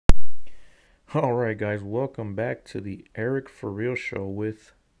All right, guys, welcome back to the Eric Foreal show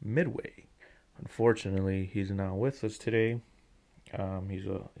with Midway. Unfortunately, he's not with us today.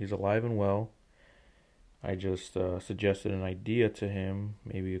 He's alive and well. I just suggested an idea to him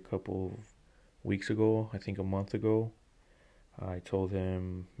maybe a couple of weeks ago. I think a month ago. I told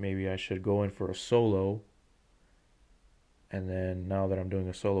him maybe I should go in for a solo, and then now that I'm doing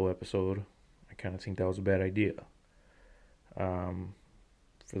a solo episode, I kind of think that was a bad idea. Um,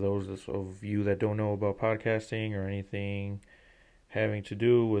 for those of you that don't know about podcasting or anything having to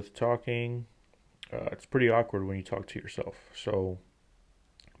do with talking, it's pretty awkward when you talk to yourself. So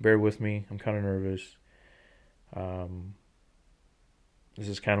bear with me. I'm kind of nervous. Um, this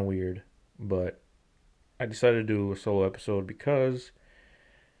is kind of weird, but I decided to do a solo episode because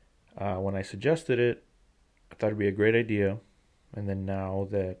when I suggested it, I thought it'd be a great idea. And then now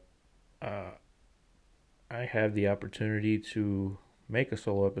that uh, I have the opportunity to make a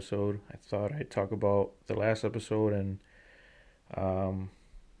solo episode, I thought I'd talk about the last episode. And um,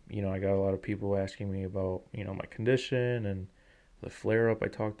 I got a lot of people asking me about, my condition and the flare up I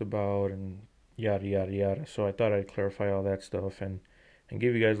talked about and yada yada yada. So I thought I'd clarify all that stuff and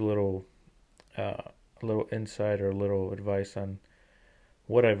give you guys a little insight or a little advice on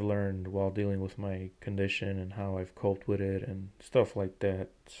what I've learned while dealing with my condition and how I've coped with it and stuff like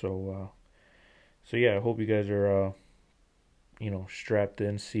that. So yeah, I hope you guys are strapped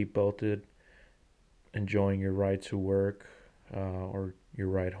in, seat belted, enjoying your ride to work or your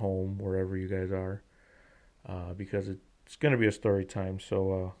ride home, wherever you guys are, because it's going to be a story time.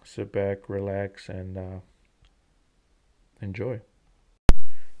 So sit back, relax, and enjoy.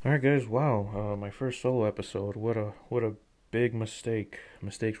 All right, guys. Wow, my first solo episode. What a big mistake.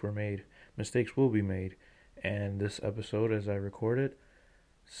 Mistakes were made. Mistakes will be made. And this episode, as I record it,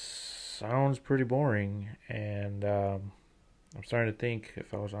 sounds pretty boring. And I'm starting to think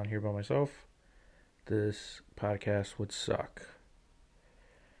if I was on here by myself, this podcast would suck.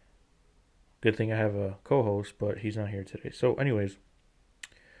 Good thing I have a co-host, but he's not here today. So, anyways,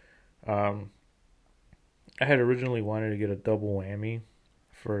 um, I had originally wanted to get a double whammy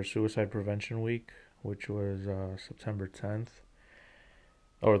for Suicide Prevention Week, which was September 10th,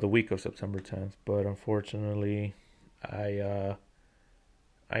 or the week of September 10th. But unfortunately, I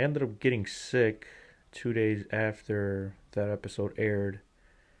I ended up getting sick 2 days after that episode aired,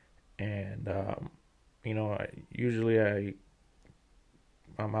 and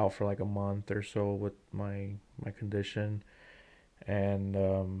I'm out for like a month or so with my condition, and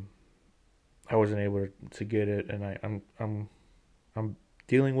I wasn't able to get it, and I'm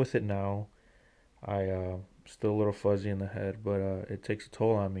dealing with it now. I still a little fuzzy in the head, but it takes a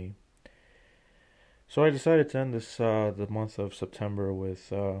toll on me. So I decided to end this the month of September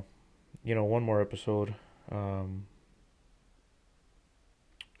with one more episode. Um,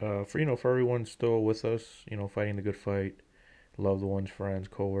 for everyone still with us, fighting the good fight, loved ones, friends,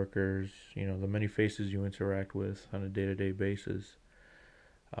 coworkers, the many faces you interact with on a day-to-day basis.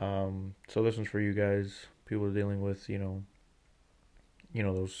 So this one's for you guys, people dealing with,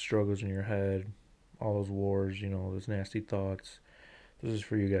 those struggles in your head, all those wars, those nasty thoughts. This is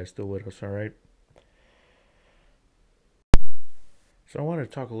for you guys still with us, all right? So I wanted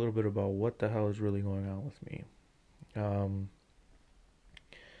to talk a little bit about what the hell is really going on with me. Um,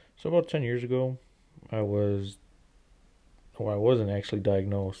 so about 10 years ago, I wasn't actually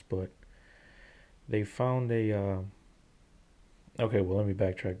diagnosed, but they found okay, well, let me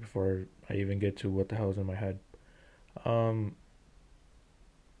backtrack before I even get to what the hell is in my head. Um,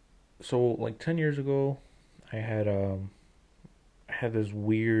 so like 10 years ago, I had I had this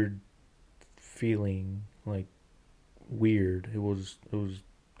weird feeling, like weird. It was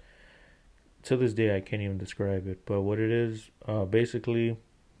to this day I can't even describe it. But what it is, basically,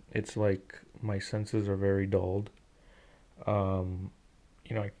 it's like my senses are very dulled. Um,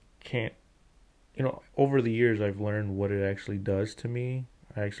 I can't. Over the years I've learned what it actually does to me.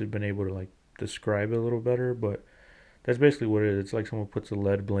 I actually been able to like describe it a little better, but that's basically what it is. It's like someone puts a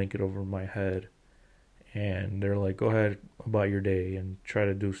lead blanket over my head and they're like, go ahead about your day and try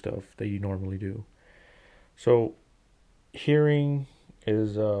to do stuff that you normally do. So hearing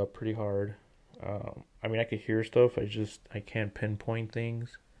is pretty hard. I mean, I could hear stuff. I can't pinpoint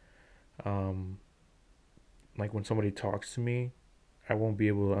things. Um, like when somebody talks to me, I won't be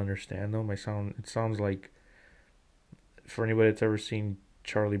able to understand them. It sounds like, for anybody that's ever seen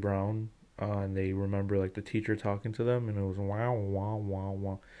Charlie Brown, and they remember like the teacher talking to them, and it was wow wow wow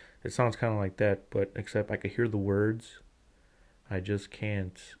wow. It sounds kind of like that, but except I could hear the words. I just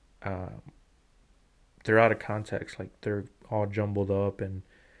can't. Uh, they're out of context. Like they're all jumbled up, and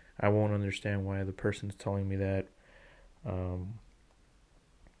I won't understand why the person's telling me that. Um,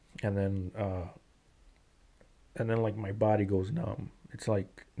 and then like my body goes numb. It's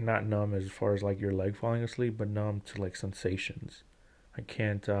like not numb as far as like your leg falling asleep, but numb to like sensations. I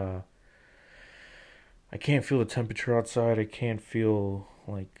can't uh I can't feel the temperature outside. I can't feel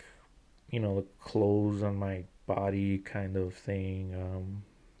like, the clothes on my body kind of thing.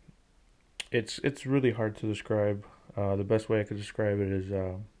 It's really hard to describe. The best way I could describe it is,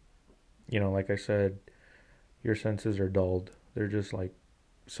 like I said, your senses are dulled. They're just like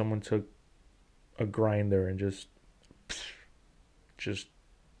someone took a grinder and just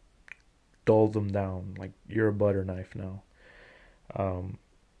dulled them down. Like you're a butter knife now. Um,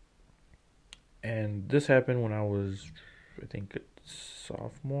 and this happened when I was, I think, a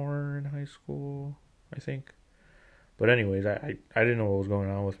sophomore in high school. I think. But anyways, I didn't know what was going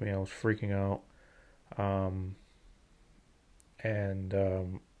on with me. I was freaking out. Um, and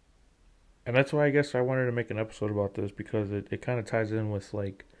and that's why I guess I wanted to make an episode about this, because it kind of ties in with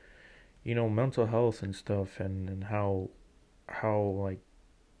like, mental health and stuff, and how like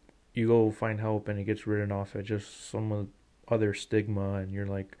you go find help and it gets written off at just some other stigma, and you're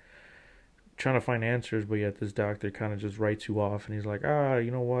like trying to find answers, but yet this doctor kind of just writes you off, and he's like,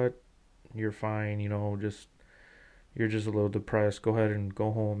 you know what, you're fine, just you're just a little depressed, go ahead and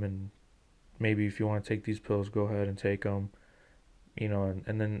go home, and maybe if you want to take these pills, go ahead and take them,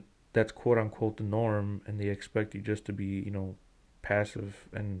 and then that's quote unquote the norm, and they expect you just to be, passive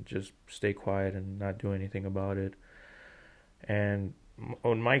and just stay quiet and not do anything about it. And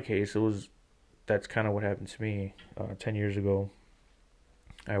in my case, that's kind of what happened to me 10 years ago.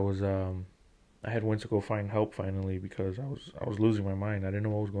 I had went to go find help finally, because I was losing my mind. I didn't know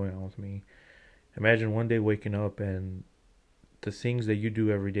what was going on with me. Imagine one day waking up and the things that you do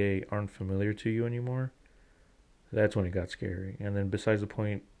every day aren't familiar to you anymore. That's when it got scary. And then besides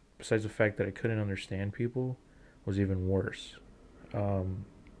the fact that I couldn't understand people, was even worse.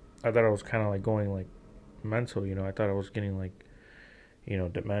 I thought I was kind of like going like mental. I thought I was getting like,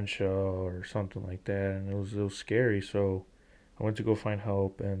 dementia or something like that, and it was scary. So I went to go find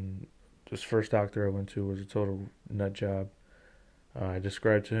help, and this first doctor I went to was a total nut job. I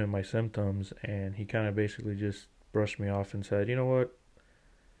described to him my symptoms, and he kind of basically just brushed me off and said, "You know what?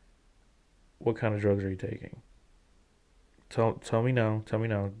 What kind of drugs are you taking? Tell me now. Tell me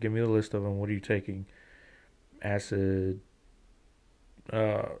now. Give me the list of them. What are you taking? Acid,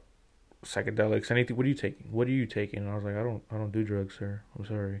 uh, psychedelics, anything. What are you taking? What are you taking?" And I was like, I don't do drugs, sir. I'm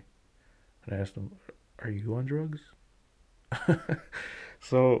sorry." And I asked him, "Are you on drugs?"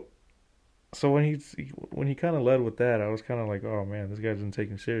 so so when he kind of led with that, I was kind of like, oh man, this guy doesn't take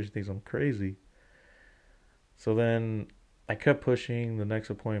me serious. He thinks I'm crazy. So then I kept pushing the next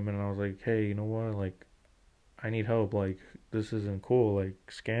appointment, and I was like, hey, you know what? Like, I need help. Like, this isn't cool. Like,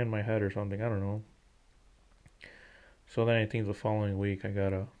 scan my head or something. I don't know. So then I think the following week I think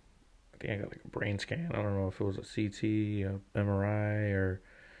I got like a brain scan. I don't know if it was a CT, a MRI, or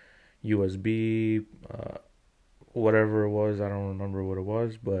USB, whatever it was. I don't remember what it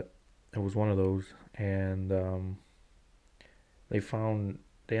was, but it was one of those. And they found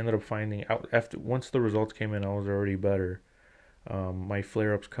they ended up finding out after once the results came in, I was already better. My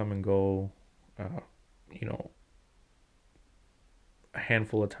flare ups come and go, uh, you know, a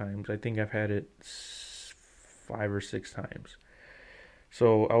handful of times. I think I've had it 5 or 6 times.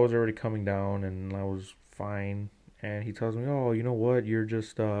 So I was already coming down, and I was fine. And he tells me, "Oh, you know what? You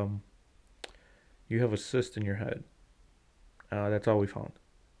have a cyst in your head. That's all we found.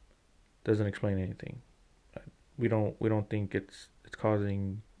 Doesn't explain anything. We don't think it's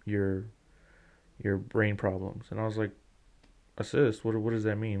causing your brain problems." And I was like, "A cyst? What does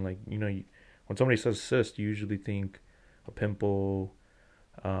that mean? Like, when somebody says cyst, you usually think a pimple,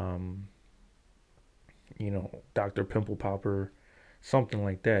 um, Dr. Pimple Popper, something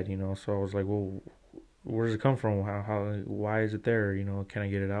like that, So I was like, well, where does it come from? Why is it there? Can I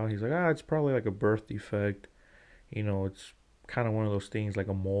get it out? He's like, it's probably like a birth defect. It's kind of one of those things like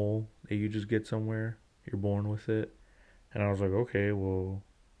a mole that you just get somewhere. You're born with it." And I was like, okay, well,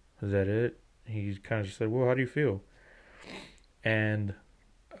 is that it? He kind of just said, well, how do you feel? And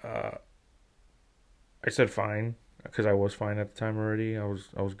uh, I said fine, because I was fine at the time already. I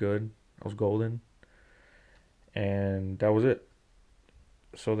was good. I was golden, and that was it.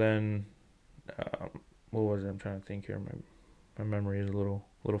 So then, what was it? I'm trying to think here. My memory is a little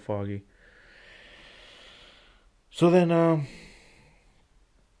foggy. So then,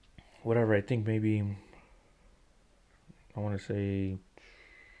 whatever. I think maybe I want to say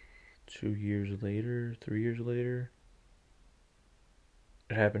 2 years later, 3 years later,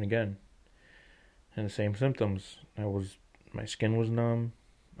 it happened again, and the same symptoms. My skin was numb.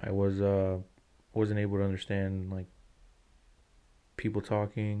 I wasn't able to understand like people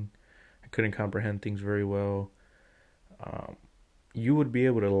talking. I couldn't comprehend things very well. Um, you would be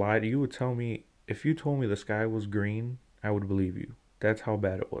able to lie. You would tell me if you told me the sky was green, I would believe you. That's how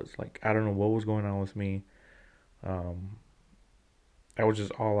bad it was. Like I don't know what was going on with me. Um, I was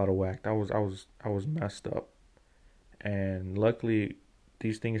just all out of whack. I was messed up. And luckily,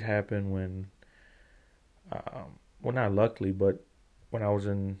 these things happen when, well, not luckily, but when I was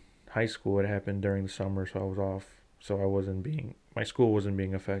in high school, it happened during the summer, so I was off. So my school wasn't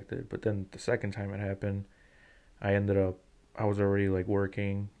being affected. But then the second time it happened, I ended up, I was already like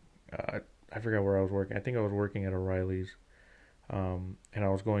working. I forgot where I was working. I think I was working at O'Reilly's, and I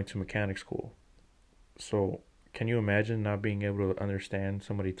was going to mechanic school. So can you imagine not being able to understand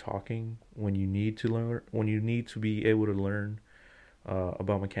somebody talking when you need to learn, when you need to be able to learn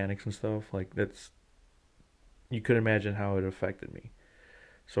about mechanics and stuff? Like that's, you could imagine how it affected me.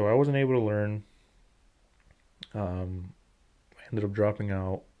 So I wasn't able to learn. I ended up dropping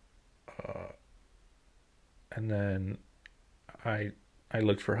out, uh, and then I I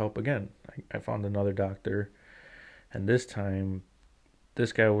looked for help again. I found another doctor, and this time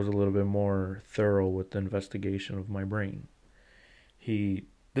this guy was a little bit more thorough with the investigation of my brain. He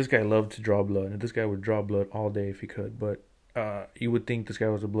This guy loved to draw blood, and this guy would draw blood all day if he could. But you would think this guy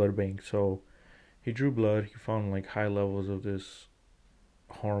was a blood bank, so he drew blood. He found like high levels of this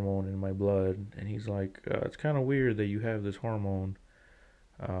hormone in my blood, and he's like, "It's kind of weird that you have this hormone.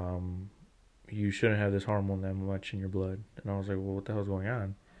 Um, you shouldn't have this hormone that much in your blood." And I was like, "Well, what the hell's going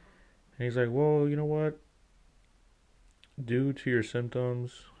on?" And he's like, "Well, you know what? Due to your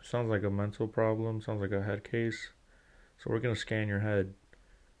symptoms, sounds like a mental problem. Sounds like a head case. So we're gonna scan your head."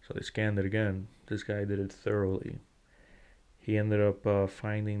 So they scanned it again. This guy did it thoroughly. He ended up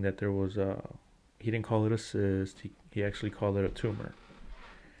finding that there was he didn't call it a cyst. He actually called it a tumor.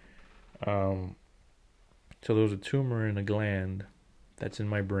 Um, so there was a tumor in a gland that's in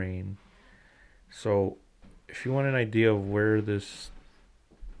my brain. So if you want an idea of where this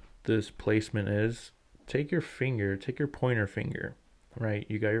placement is, take your pointer finger, right?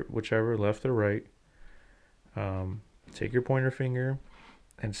 You got your whichever, left or right. Um, Take your pointer finger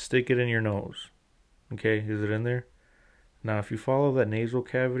and stick it in your nose. Okay, is it in there? Now, if you follow that nasal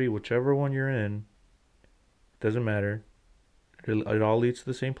cavity, whichever one you're in, doesn't matter. It all leads to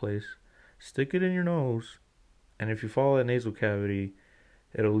the same place. Stick it in your nose, and if you follow that nasal cavity,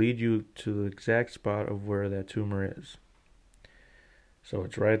 it'll lead you to the exact spot of where that tumor is. So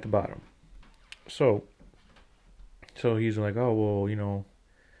it's right at the bottom. So, so he's like, oh well, you know.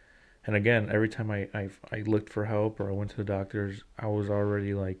 And again, every time I looked for help or I went to the doctors, I was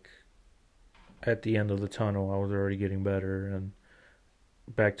already like at the end of the tunnel. I was already getting better and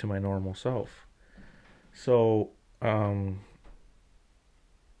back to my normal self. So,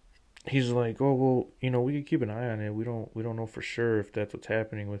 he's like, "Oh well, you know, we can keep an eye on it. We don't know for sure if that's what's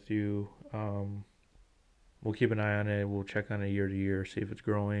happening with you. We'll keep an eye on it. We'll check on it year to year, see if it's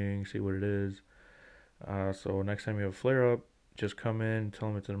growing, see what it is. So next time you have a flare up, just come in, tell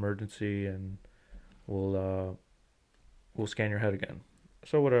them it's an emergency, and we'll we'll scan your head again."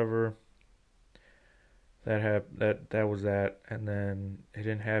 So whatever. That was that, and then it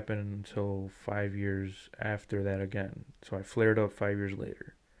didn't happen until 5 years after that again. So I flared up 5 years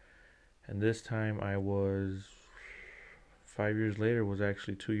later, and this time I was 5 years later was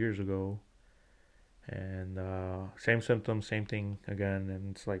actually 2 years ago, and same symptoms, same thing again,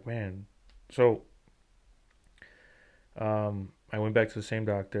 and it's like man. So I went back to the same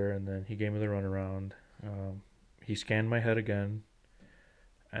doctor, and then he gave me the runaround. He scanned my head again,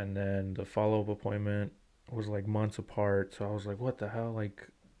 and then the follow up appointment was like months apart. So I was like, what the hell? Like,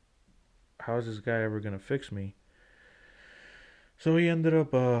 how is this guy ever gonna fix me? So he ended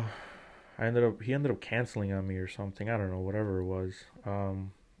up canceling on me or something. I don't know, whatever it was.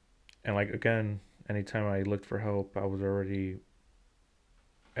 And like again, anytime I looked for help, I was already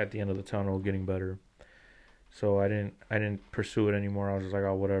at the end of the tunnel, getting better. So I didn't pursue it anymore. I was just like,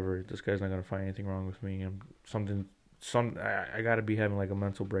 oh, whatever. This guy's not gonna find anything wrong with me. And I gotta be having like a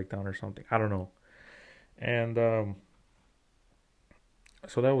mental breakdown or something. I don't know. And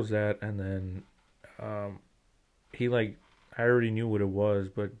so that was that. And then um, he like I already knew what it was,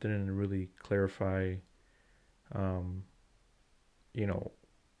 but didn't really clarify. Um, you know,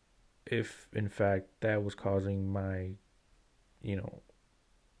 if in fact that was causing my, you know,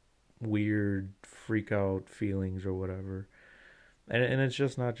 weird freak out feelings or whatever. And it's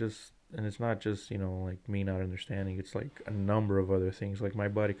just not just and it's not just, you know, like me not understanding. It's like a number of other things. Like my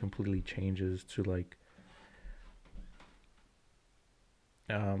body completely changes to like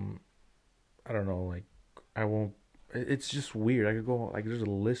um I don't know, like I won't it's just weird. I could go like there's a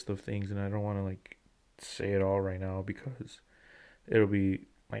list of things and I don't want to like say it all right now because it'll be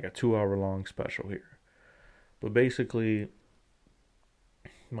like a 2 hour long special here. But basically,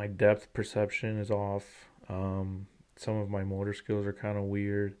 my depth perception is off. Some of my motor skills are kind of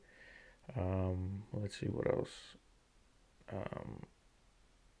weird. Let's see what else. Um,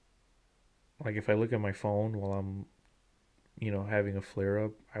 like if I look at my phone while I'm, having a flare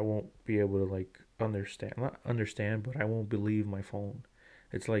up, I won't be able to like understand, not understand, but I won't believe my phone.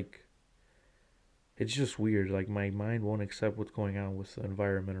 It's like it's just weird. Like my mind won't accept what's going on with the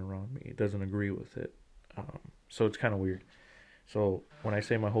environment around me. It doesn't agree with it. So it's kind of weird. So when I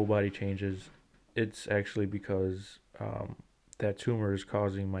say my whole body changes, it's actually because that tumor is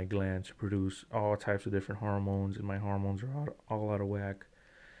causing my gland to produce all types of different hormones, and my hormones are all out of whack.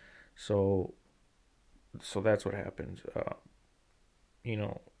 So that's what happens. You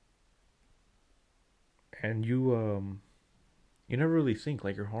know, and you never really think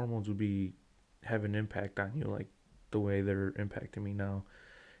like your hormones would be have an impact on you like the way they're impacting me now.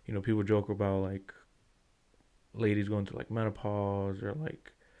 People joke about like ladies going through like menopause or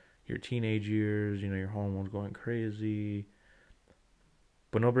like your teenage years, your hormones going crazy.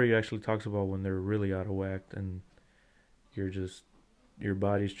 But nobody actually talks about when they're really out of whack and you're just your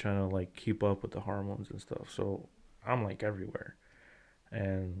body's trying to like keep up with the hormones and stuff. So I'm like everywhere.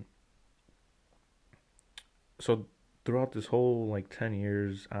 And so throughout this whole like 10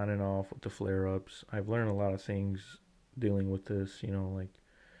 years on and off with the flare ups, I've learned a lot of things dealing with this, like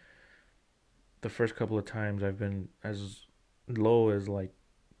the first couple of times I've been as low as like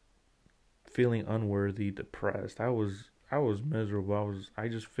feeling unworthy, depressed. I was miserable. I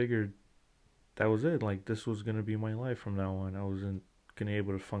just figured that was it. Like this was gonna be my life from now on. I wasn't gonna be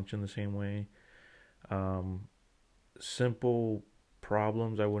able to function the same way. Um, Simple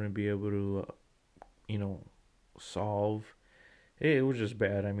problems I wouldn't be able to, you know, solve. It was just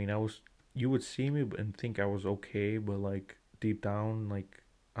bad. I mean, you would see me and think I was okay, but like deep down, like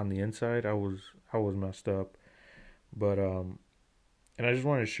on the inside, I was messed up. But and I just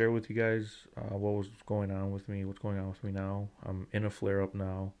wanted to share with you guys what was going on with me, what's going on with me now. I'm in a flare up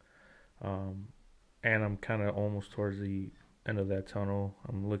now, um, and I'm kind of almost towards the end of that tunnel.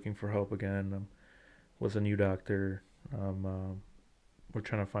 I'm looking for help again. I'm with a new doctor. We're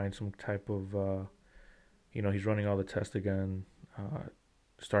trying to find some type of, he's running all the tests again, uh,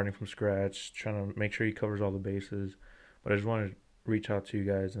 starting from scratch, trying to make sure he covers all the bases. But I just wanted to reach out to you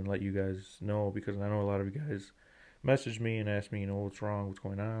guys and let you guys know because I know a lot of you guys message me and ask me, what's wrong, what's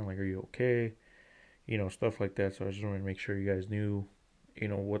going on, like, are you okay, stuff like that. So I just wanted to make sure you guys knew,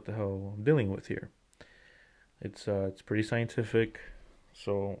 what the hell I'm dealing with here. It's pretty scientific,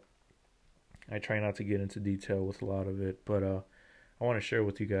 so I try not to get into detail with a lot of it, but I want to share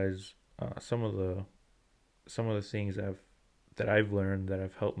with you guys some of the things that I've learned that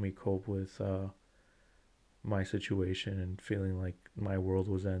have helped me cope with my situation and feeling like my world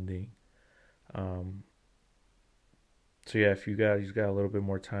was ending. Um, so yeah, if you guys got a little bit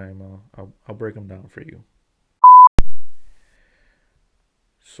more time, I'll break them down for you.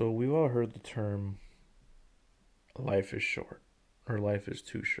 So we've all heard the term "life is short" or "life is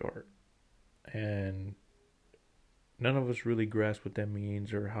too short," and none of us really grasp what that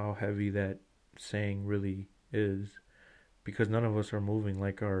means or how heavy that saying really is because none of us are moving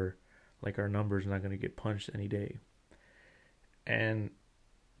like our numbers not going to get punched any day. And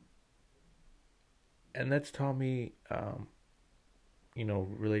that's taught me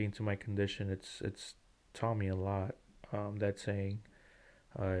relating to my condition, it's taught me a lot. That saying,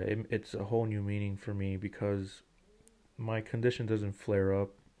 it's a whole new meaning for me because my condition doesn't flare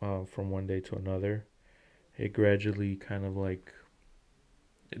up from one day to another. It gradually kind of like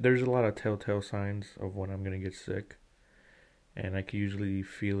there's a lot of telltale signs of when I'm gonna get sick, and I can usually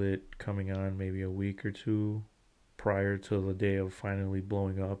feel it coming on maybe a week or two prior to the day of finally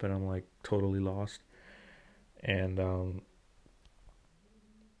blowing up, and I'm like totally lost. And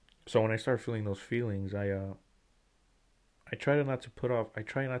so when I start feeling those feelings, I try not to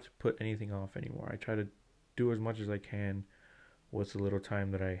put anything off anymore. I try to do as much as I can with the little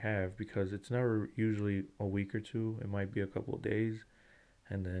time that I have because it's never usually a week or two. It might be a couple of days,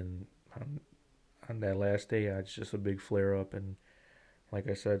 and then on that last day, it's just a big flare up. And like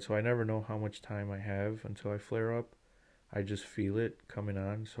I said, so I never know how much time I have until I flare up. I just feel it coming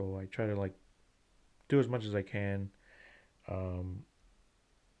on, so I try to like do as much as I can, um,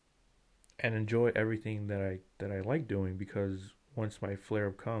 and enjoy everything that I like doing because once my flare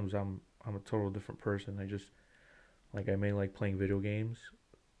up comes, I'm a total different person. I may like playing video games,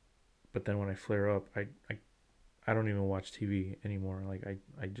 but then when I flare up, I don't even watch TV anymore. Like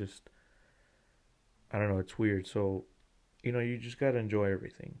I just I don't know. It's weird. So you just gotta enjoy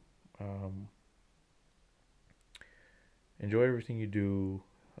everything. Um, enjoy everything you do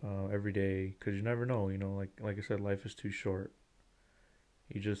every day, because you never know. Like I said, life is too short.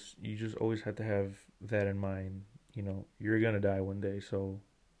 You just always have to have that in mind. You're gonna die one day, so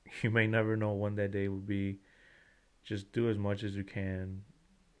you may never know when that day will be. Just do as much as you can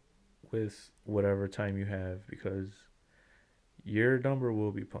with whatever time you have, because your number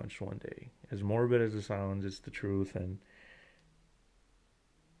will be punched one day. As morbid as it sounds, it's the truth. And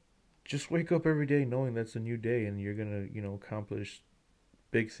just wake up every day knowing that's a new day, and you're gonna, accomplish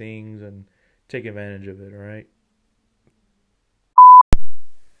big things and take advantage of it. All right.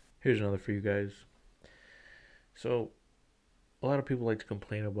 Here's another for you guys. So, a lot of people like to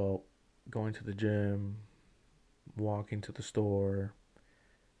complain about going to the gym, walking to the store,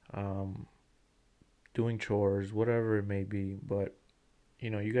 um, doing chores, whatever it may be. But,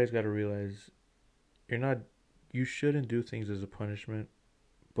 you guys got to realize you're not, you shouldn't do things as a punishment,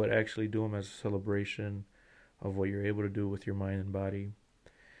 but actually do them as a celebration of what you're able to do with your mind and body.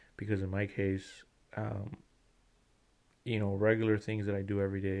 Because in my case, regular things that I do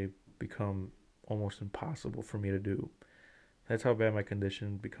every day become almost impossible for me to do. That's how bad my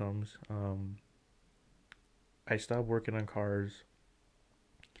condition becomes. I stopped working on cars.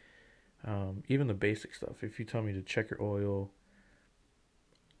 Even the basic stuff. If you tell me to check your oil,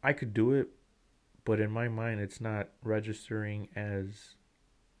 I could do it, but in my mind, it's not registering as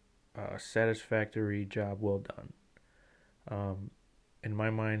a satisfactory job well done. In my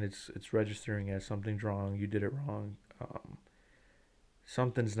mind, it's registering as something's wrong. You did it wrong.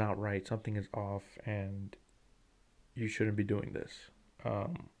 Something's not right. Something is off, and you shouldn't be doing this.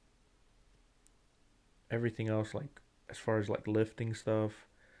 Everything else, like as far as like lifting stuff,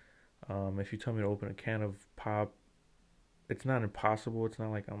 if you tell me to open a can of pop, it's not impossible. It's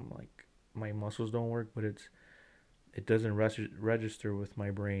not like I'm like my muscles don't work, but it doesn't register with my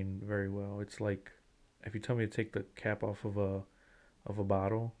brain very well. It's like if you tell me to take the cap off of a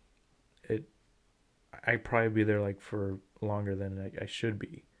bottle, it I'd probably be there like for longer than I should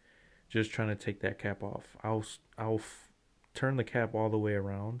be, just trying to take that cap off. I'll turn the cap all the way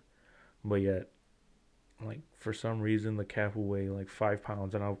around, but yet like for some reason the cap will weigh like 5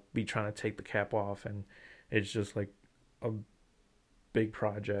 pounds, and I'll be trying to take the cap off, and it's just like a big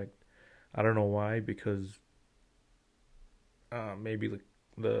project. I don't know why, because maybe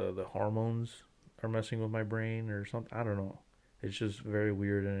the hormones are messing with my brain or something. I don't know. It's just very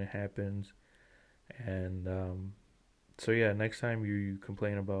weird, and it happens. And so yeah, next time you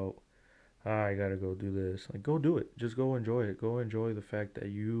complain about, I gotta go do this, like go do it. Just go enjoy it. Go enjoy the fact that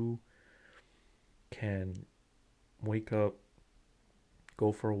you can wake up,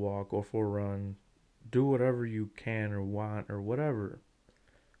 go for a walk, go for a run, do whatever you can or want or whatever,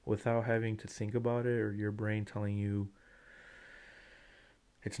 without having to think about it, or your brain telling you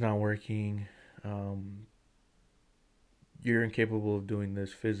it's not working. You're incapable of doing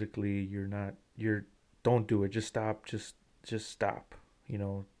this physically. Don't do it. Just stop. Just stop.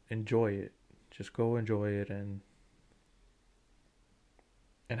 Enjoy it. Just go enjoy it and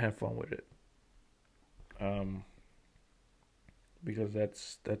have fun with it. Because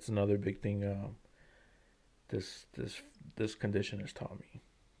that's another big thing. This condition has taught me.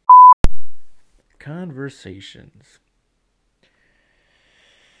 Conversations.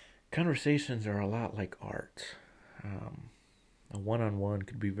 Conversations are a lot like art. A one-on-one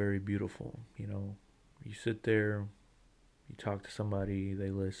could be very beautiful. You sit there, you talk to somebody, they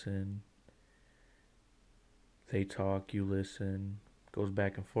listen, they talk, you listen, goes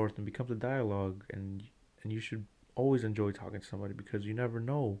back and forth and becomes a dialogue. And you should always enjoy talking to somebody, because you never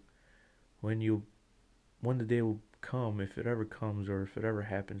know when the day will come, if it ever comes or if it ever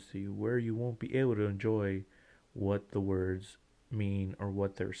happens to you, where you won't be able to enjoy what the words mean or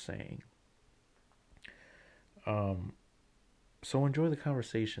what they're saying. So enjoy the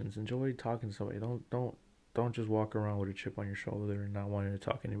conversations. Enjoy talking to somebody. Don't just walk around with a chip on your shoulder and not wanting to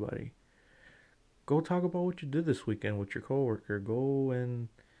talk to anybody. Go talk about what you did this weekend with your coworker. Go and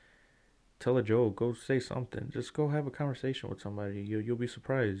tell a joke. Go say something. Just go have a conversation with somebody. You'll be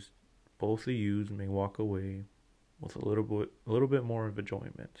surprised. Both of you may walk away with a little bit more of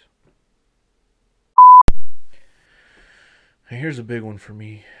enjoyment. And here's a big one for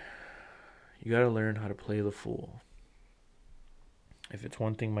me. You gotta learn how to play the fool. If it's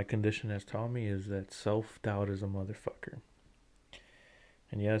one thing my condition has taught me, is that self-doubt is a motherfucker.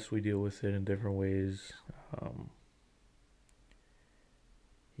 And yes, we deal with it in different ways.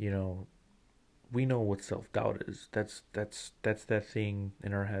 We know what self-doubt is. That's that thing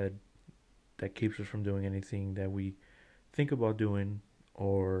in our head that keeps us from doing anything that we think about doing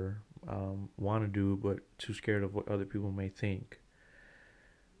or want to do, but too scared of what other people may think.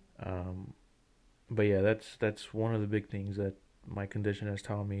 but yeah, that's one of the big things that my condition has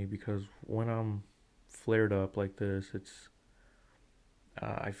taught me, because when I'm flared up like this, it's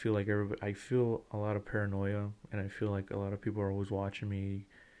I feel like I feel a lot of paranoia, and I feel like a lot of people are always watching me,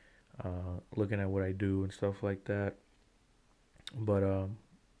 looking at what I do and stuff like that. But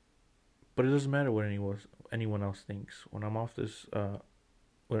but it doesn't matter what anyone else thinks. When I'm off this,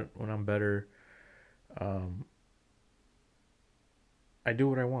 when I'm better, um, I do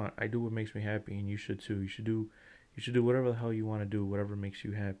what I want. I do what makes me happy, and you should too. You should do whatever the hell you want to do, whatever makes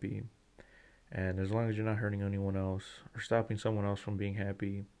you happy. And as long as you're not hurting anyone else or stopping someone else from being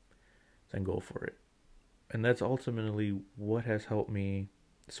happy, then go for it. And that's ultimately what has helped me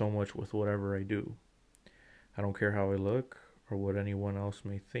so much with whatever I do. I don't care how I look or what anyone else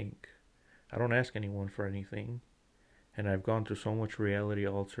may think. I don't ask anyone for anything. And I've gone through so much reality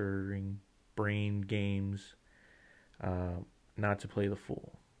altering brain games, uh, not to play the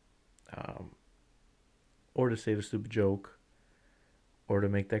fool, um, or to say the stupid joke, or to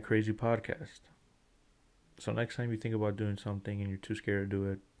make that crazy podcast. So next time you think about doing something and you're too scared to do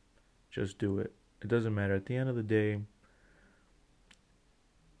it, just do it. It doesn't matter. At the end of the day,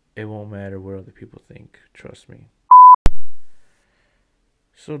 it won't matter what other people think. Trust me.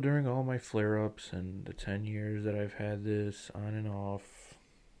 So during all my flare-ups and the 10 years that I've had this on and off,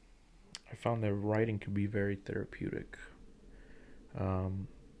 I found that writing could be very therapeutic. Um,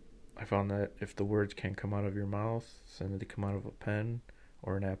 I found that if the words can't come out of your mouth, then they come out of a pen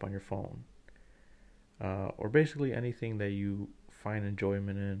or an app on your phone. Or basically anything that you find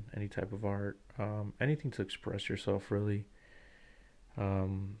enjoyment in, any type of art, anything to express yourself, really.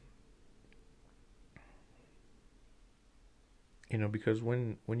 Um, because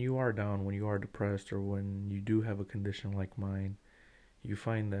when you are down, when you are depressed, or when you do have a condition like mine, you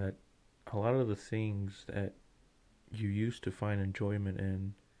find that a lot of the things that you used to find enjoyment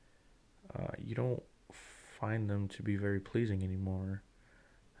in, you don't find them to be very pleasing anymore.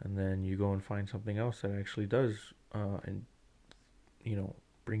 And then you go and find something else that actually does, and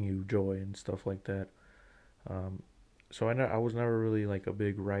bring you joy and stuff like that. Um, so I was never really like a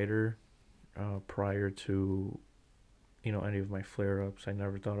big writer, prior to any of my flare ups. I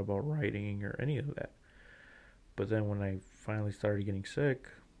never thought about writing or any of that. But then when I finally started getting sick,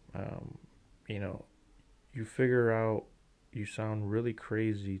 um, you know, you figure out you sound really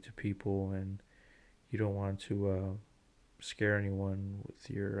crazy to people, and you don't want to scare anyone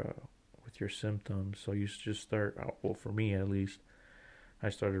with your symptoms. So you just start out. Well, for me at least, I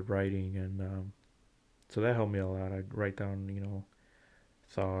started writing, and so that helped me a lot. I'd write down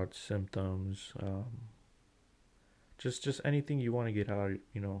thoughts, symptoms, just anything you want to get out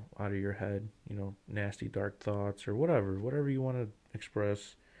of your head, nasty dark thoughts or whatever you want to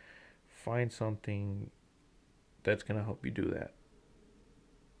express. Find something that's going to help you do that.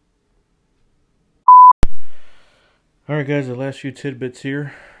 All right, guys, the last few tidbits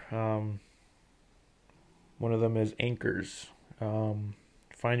here. Um, One of them is anchors.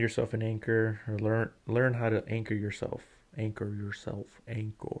 Find yourself an anchor, or learn how to anchor yourself. Anchor yourself.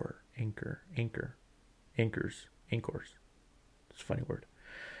 Anchors. It's a funny word.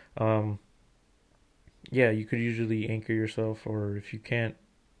 Yeah, you could usually anchor yourself, or if you can't,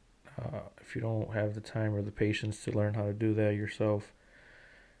 if you don't have the time or the patience to learn how to do that yourself,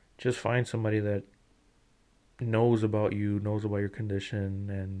 just find somebody that knows about you, knows about your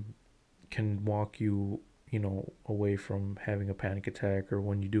condition, and can walk you, away from having a panic attack, or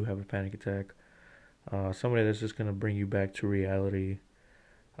when you do have a panic attack. Somebody that's just going to bring you back to reality.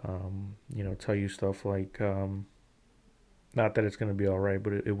 Tell you stuff like, not that it's going to be alright,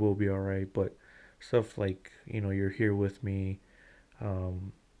 but it will be alright, but stuff like, you're here with me.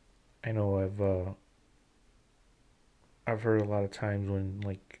 I know I've heard a lot of times when,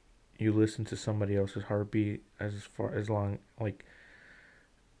 like, you listen to somebody else's heartbeat, as long, like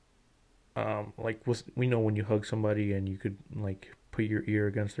with, when you hug somebody and you could, like, put your ear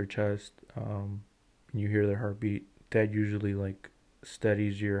against their chest, and you hear their heartbeat, that usually, like,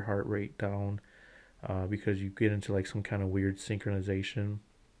 steadies your heart rate down, because you get into, like, some kind of weird synchronization.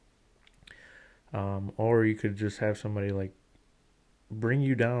 Or you could just have somebody, like, bring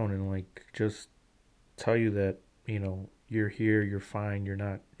you down and, like, just tell you that, you're here, you're fine, you're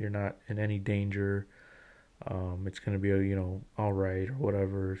not in any danger. It's gonna be all right, or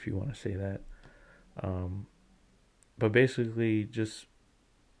whatever, if you want to say that. Um, but basically, just,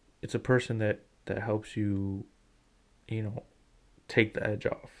 it's a person that helps you, you know, take the edge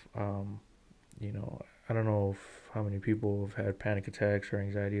off. You know, I don't know how many people have had panic attacks or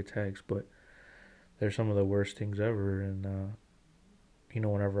anxiety attacks, but they're some of the worst things ever. And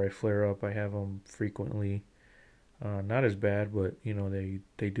whenever I flare up, I have them frequently. Not as bad, but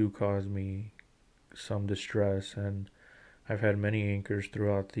they do cause me some distress. And I've had many anchors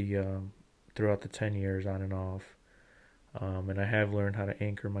throughout the 10 years on and off. And I have learned how to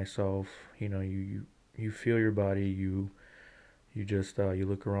anchor myself. You feel your body. You just you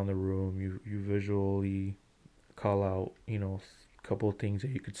look around the room. You visually call out, a couple of things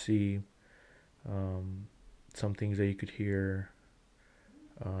that you could see, um, some things that you could hear.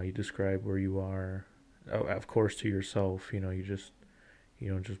 You describe where you are. Oh, of course, to yourself. You don't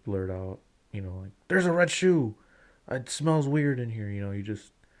just blurt out. Like, there's a red shoe. It smells weird in here. You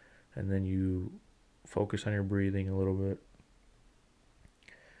just, and then you focus on your breathing a little bit,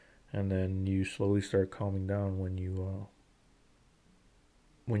 and then you slowly start calming down when you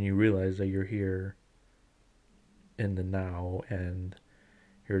realize that you're here in the now, and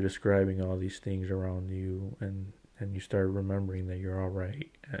you're describing all these things around you, and you start remembering that you're all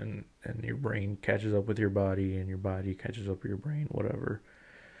right, and your brain catches up with your body, and your body catches up with your brain, whatever.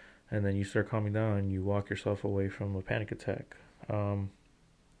 And then you start calming down, and you walk yourself away from a panic attack.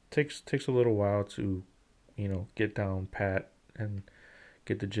 Takes a little while to get down pat and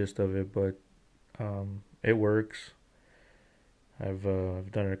get the gist of it, but it works. I've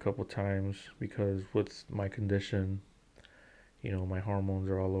done it a couple times because with my condition, my hormones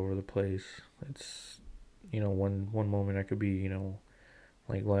are all over the place. It's one moment I could be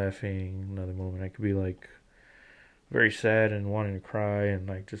like laughing, another moment I could be like very sad and wanting to cry, and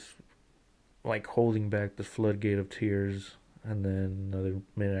like just like holding back the floodgate of tears, and then another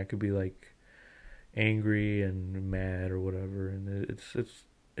minute I could be like angry and mad or whatever. And it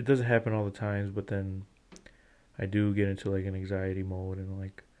doesn't happen all the times, but then I do get into like an anxiety mode, and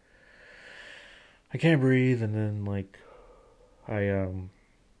like I can't breathe, and then like I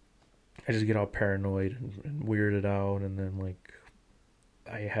just get all paranoid and weirded out, and then like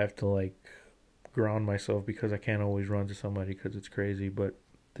I have to like ground myself because I can't always run to somebody because it's crazy. But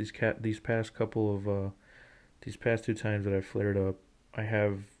these past couple of these past two times that I flared up, I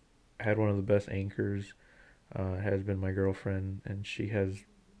have had one of the best anchors. Has been my girlfriend, and she has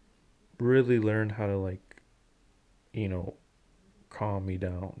really learned how to like calm me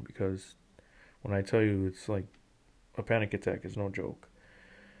down, because when I tell you it's like a panic attack is no joke.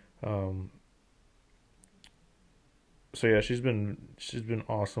 Um, so yeah, she's been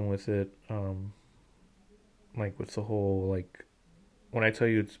awesome with it. Like with the whole like when I tell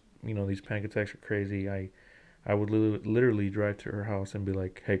you it's these panic attacks are crazy. I would literally drive to her house and be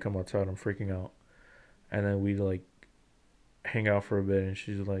like, "Hey, come outside. I'm freaking out." And then we'd like hang out for a bit, and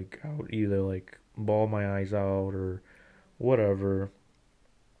she's like, I would either like bawl my eyes out or whatever.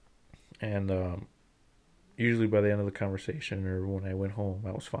 And usually by the end of the conversation or when I went home,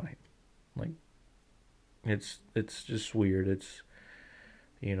 I was fine. Like it's just weird. It's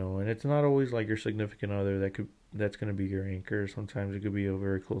and it's not always like your significant other that's gonna be your anchor. Sometimes it could be a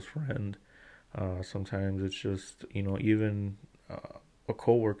very close friend. Sometimes it's just even a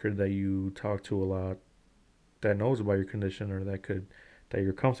coworker that you talk to a lot that knows about your condition, or that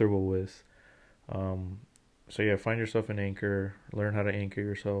you're comfortable with. Um, so yeah, find yourself an anchor. Learn how to anchor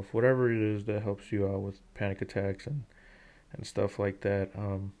yourself. Whatever it is that helps you out with panic attacks and stuff like that.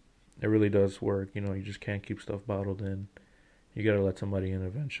 It really does work. You just can't keep stuff bottled in. You gotta let somebody in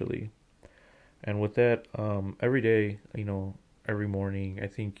eventually. And with that, every day, every morning, I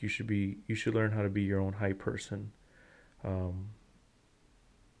think you should learn how to be your own hype person. Um,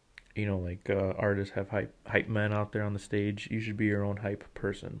 like artists have hype men out there on the stage. You should be your own hype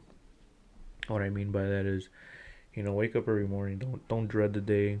person. What I mean by that is, wake up every morning. Don't dread the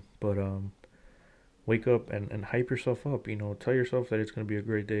day, but wake up and hype yourself up. Tell yourself that it's gonna be a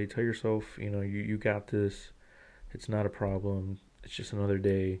great day. Tell yourself, you got this. It's not a problem. It's just another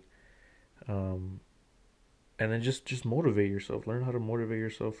day. Um, and then just motivate yourself. Learn how to motivate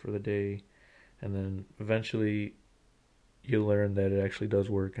yourself for the day, and then eventually you'll learn that it actually does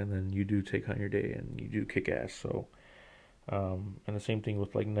work, and then you do take on your day and you do kick ass. So, and the same thing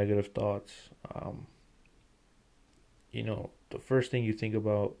with like negative thoughts. The first thing you think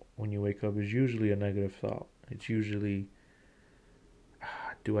about when you wake up is usually a negative thought. It's usually,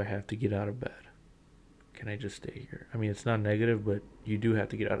 do I have to get out of bed? Can I just stay here? I mean, it's not negative, but you do have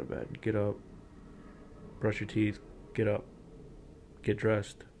to get out of bed. Get up, brush your teeth, get up, get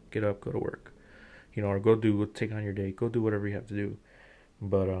dressed, get up, go to work. Or take on your day. Go do whatever you have to do.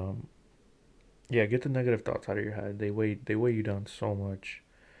 But yeah, get the negative thoughts out of your head. They weigh you down so much.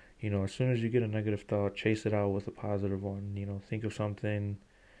 As soon as you get a negative thought, chase it out with a positive one. Think of something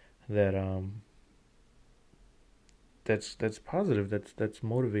that that's positive, that's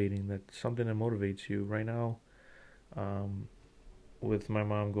motivating, that's something that motivates you. Right now, with my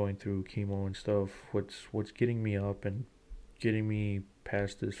mom going through chemo and stuff, what's getting me up and getting me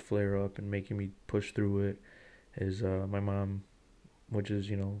past this flare up and making me push through it is my mom, which is,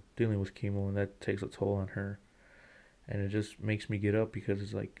 dealing with chemo, and that takes a toll on her. And it just makes me get up because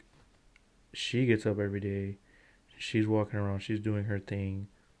it's like she gets up every day, she's walking around, she's doing her thing,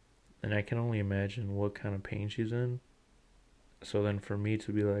 and I can only imagine what kind of pain she's in. So then for me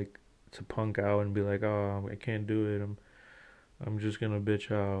to be like, to punk out and be like, oh, I can't do it, I'm just gonna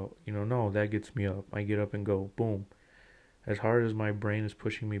bitch out, no, that gets me up. I get up and go, boom. As hard as my brain is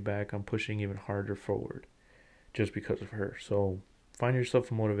pushing me back, I'm pushing even harder forward just because of her. So find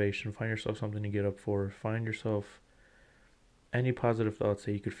yourself a motivation, find yourself something to get up for, find yourself any positive thoughts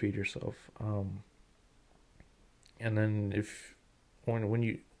that you could feed yourself. And then when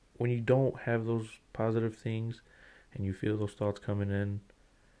you don't have those positive things and you feel those thoughts coming in,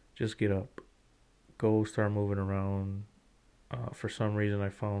 just get up, go start moving around. For some reason, I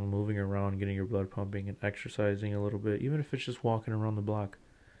found moving around, getting your blood pumping, and exercising a little bit, even if it's just walking around the block,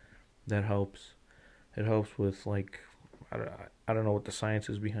 that helps. It helps with, like, I don't know what the science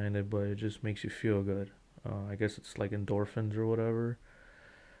is behind it, but it just makes you feel good. I guess it's like endorphins or whatever.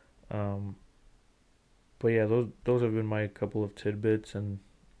 But yeah, those have been my couple of tidbits and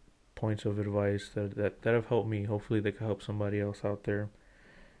points of advice that have helped me. Hopefully, they can help somebody else out there.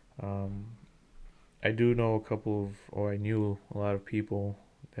 I do know I knew a lot of people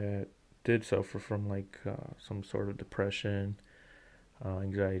that did suffer from like some sort of depression,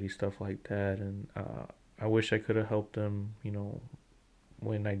 anxiety, stuff like that, and I wish I could have helped them,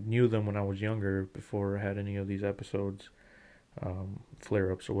 when I knew them when I was younger, before I had any of these episodes,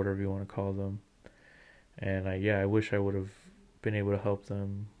 flare-ups or whatever you want to call them. And I wish I would have been able to help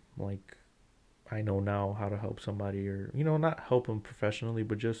them like I know now how to help somebody, or, not help them professionally,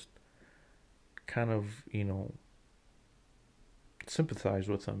 but just kind of, sympathize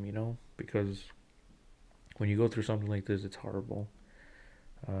with them, because when you go through something like this, it's horrible.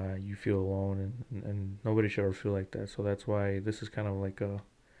 You feel alone, and nobody should ever feel like that. So that's why this is kind of like a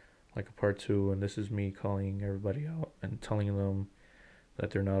part two, and this is me calling everybody out and telling them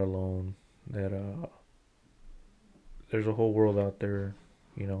that they're not alone, that there's a whole world out there,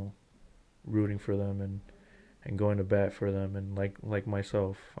 rooting for them and going to bat for them, and like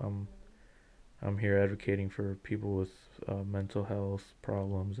myself, I'm here advocating for people with mental health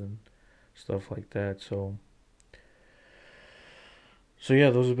problems and stuff like that. So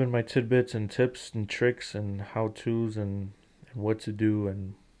yeah, those have been my tidbits and tips and tricks and how-tos and what to do,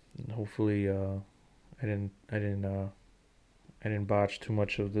 and hopefully I didn't botch too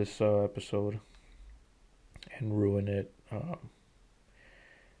much of this episode and ruin it.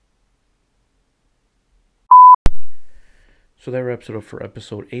 So that wraps it up for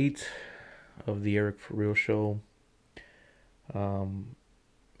episode 8 of the Eric Foreal show.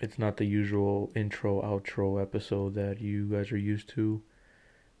 It's not the usual intro outro episode that you guys are used to.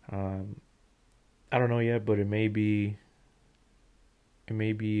 I don't know yet, but it may be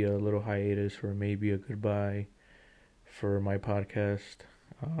a little hiatus, or it may be a goodbye for my podcast,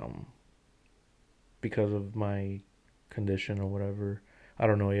 because of my condition or whatever. I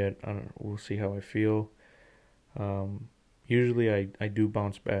don't know yet. We'll see how I feel. Usually I do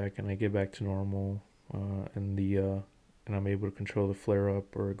bounce back and I get back to normal, and I'm able to control the flare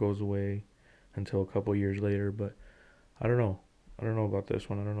up, or it goes away until a couple years later. But I don't know. I don't know about this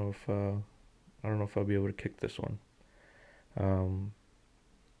one. I don't know if I'll be able to kick this one.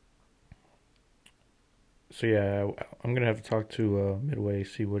 So yeah, I'm gonna have to talk to Midway,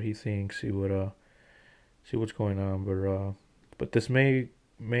 see what he thinks, see what's going on. But this may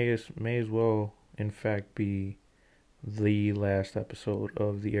as well, in fact, be the last episode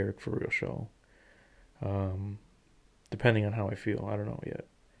of the Eric Foreal show. Depending on how I feel, I don't know yet.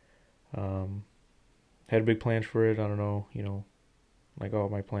 Had big plans for it. I don't know, like all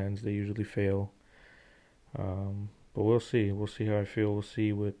my plans, they usually fail. But we'll see. We'll see how I feel. We'll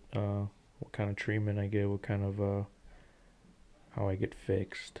see what kind of treatment I get, what kind of how I get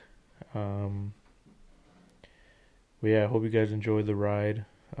fixed. But yeah, I hope you guys enjoyed the ride.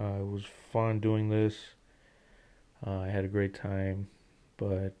 It was fun doing this. I had a great time,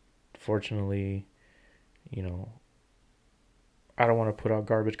 but fortunately, I don't want to put out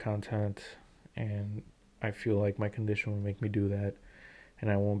garbage content, and I feel like my condition will make me do that,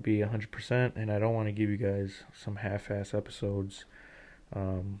 and I won't be 100%, and I don't want to give you guys some half-ass episodes.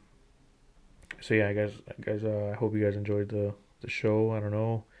 So yeah, guys, I hope you guys enjoyed the show. I don't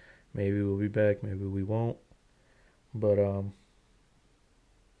know, maybe we'll be back, maybe we won't, but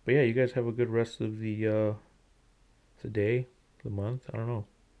yeah, you guys have a good rest of the day, the month. I don't know.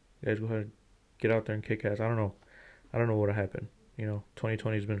 You guys go ahead, get out there and kick ass. I don't know what'll happen.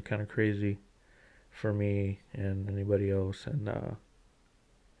 2020 has been kind of crazy. for me and anybody else. And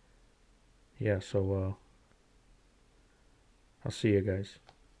yeah, so I'll see you guys.